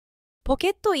ポ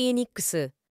ケット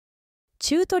Enix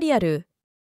チュートリアル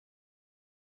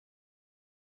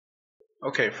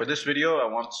Okay, for this video,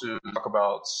 I want to talk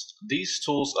about these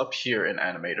tools up here in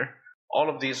Anim8or. All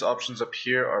of these options up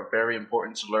here are very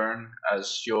important to learn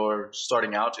as you're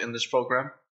starting out in this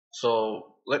program.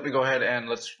 So let me go ahead and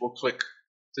we'll click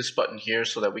this button here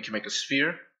so that we can make a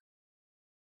sphere.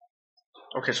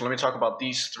 Okay, so let me talk about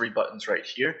these three buttons right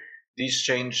here. These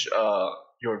change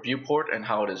your viewport and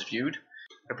how it is viewed.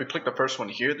 If we click the first one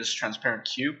here, this transparent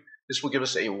cube, this will give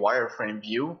us a wireframe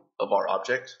view of our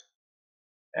object.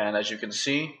 And as you can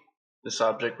see, this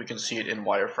object, we can see it in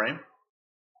wireframe.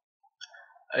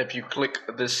 If you click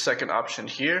this second option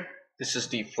here, this is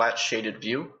the flat shaded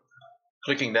view.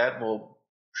 Clicking that will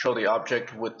show the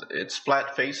object with its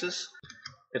flat faces.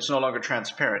 It's no longer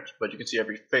transparent, but you can see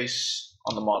every face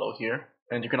on the model here.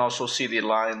 And you can also see the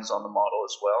lines on the model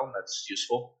as well. That's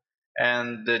useful.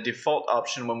 And the default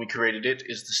option when we created it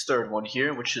is this third one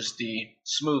here, which is the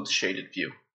smooth shaded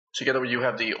view. Together you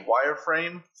have the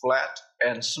wireframe, flat,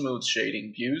 and smooth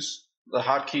shading views. The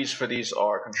hotkeys for these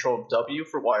are Control W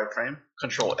for wireframe,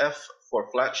 Control F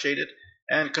for flat shaded,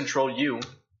 and Control U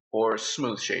for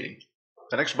smooth shading.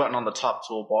 The next button on the top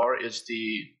toolbar is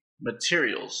the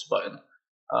materials button.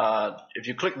 If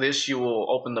you click this, you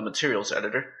will open the materials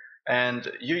editor,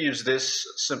 and you use this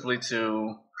simply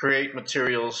to create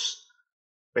materials,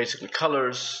 basically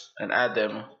colors, and add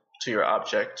them to your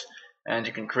object. And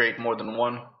you can create more than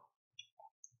one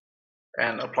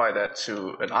and apply that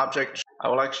to an object. I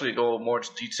will actually go more into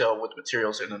detail with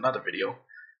materials in another video,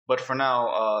 but for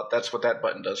now, that's what that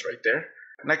button does right there.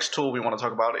 Next tool we want to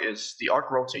talk about is the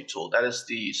arc rotate tool. That is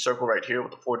the circle right here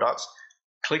with the 4 dots.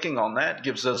 Clicking on that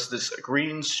gives us this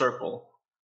green circle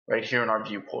right here in our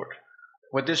viewport.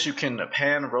 With this, you can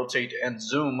pan, rotate, and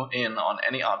zoom in on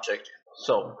any object.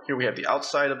 So here we have the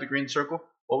outside of the green circle.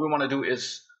 What we want to do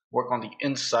is work on the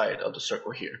inside of the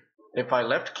circle here. If I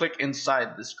left click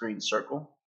inside this green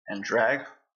circle and drag,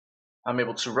 I'm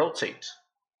able to rotate.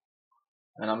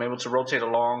 And I'm able to rotate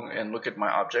along and look at my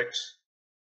object.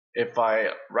 If I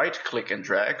right click and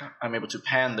drag, I'm able to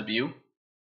pan the view.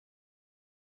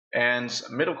 And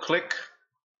middle click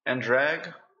and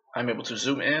drag, I'm able to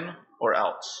zoom in or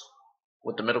out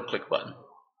with the middle click button.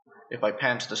 If I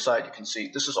pan to the side, you can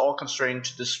see this is all constrained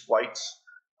to this white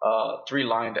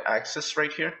 3-lined axis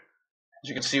right here. As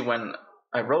you can see, when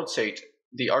I rotate,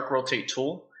 the arc rotate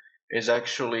tool is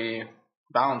actually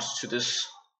bound to this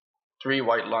 3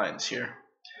 white lines here.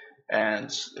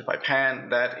 And if I pan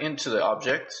that into the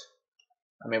object,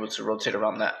 I'm able to rotate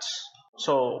around that.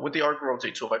 So with the arc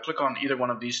rotate tool, if I click on either one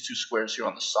of these 2 squares here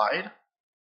on the side,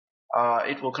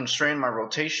 it will constrain my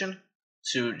rotation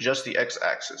to just the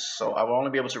x-axis. So I will only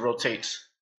be able to rotate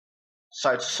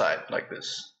side to side like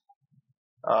this.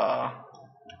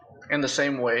 In the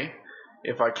same way,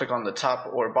 if I click on the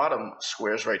top or bottom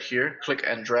squares right here, click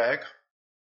and drag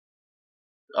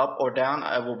up or down,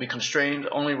 I will be constrained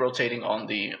only rotating on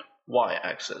the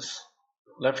y-axis.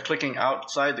 Left clicking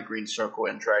outside the green circle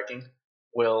and dragging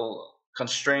will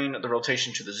constrain the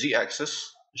rotation to the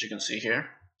z-axis, as you can see here.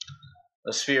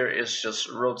 The sphere is just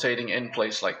rotating in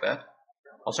place like that.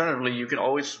 Alternatively, you can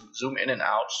always zoom in and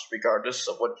out regardless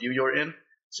of what view you're in,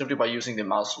 simply by using the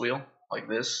mouse wheel like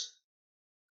this.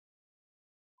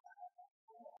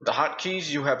 The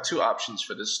hotkeys, you have 2 options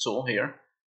for this tool here.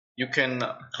 You can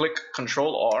click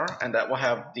Control R, and that will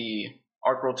have the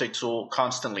arc rotate tool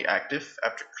constantly active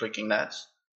after clicking that,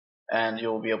 and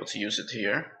you'll be able to use it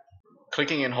here.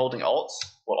 Clicking and holding Alt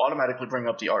will automatically bring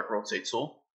up the arc rotate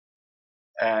tool,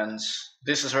 and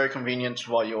this is very convenient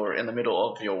while you're in the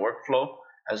middle of your workflow,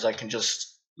 as I can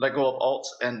just let go of Alt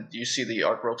and you see the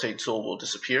arc rotate tool will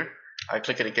disappear. I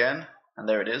click it again, and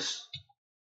there it is.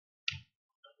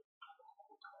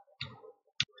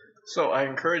 So I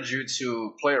encourage you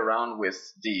to play around with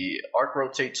the arc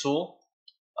rotate tool,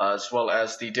 as well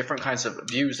as the different kinds of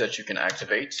views that you can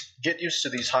activate. Get used to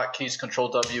these hotkeys, Control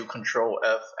W, Control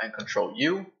F, and Control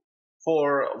U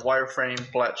for wireframe,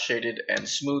 flat shaded, and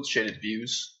smooth shaded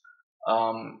views.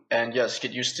 And yes,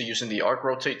 get used to using the arc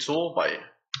rotate tool by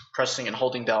pressing and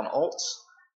holding down Alt,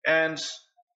 and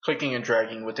clicking and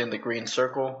dragging within the green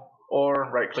circle, or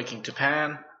right clicking to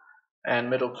pan, and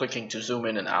middle clicking to zoom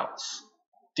in and out.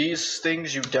 These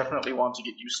things you definitely want to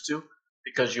get used to,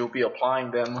 because you'll be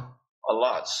applying them a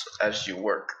lot as you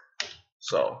work.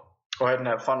 So go ahead and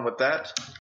have fun with that.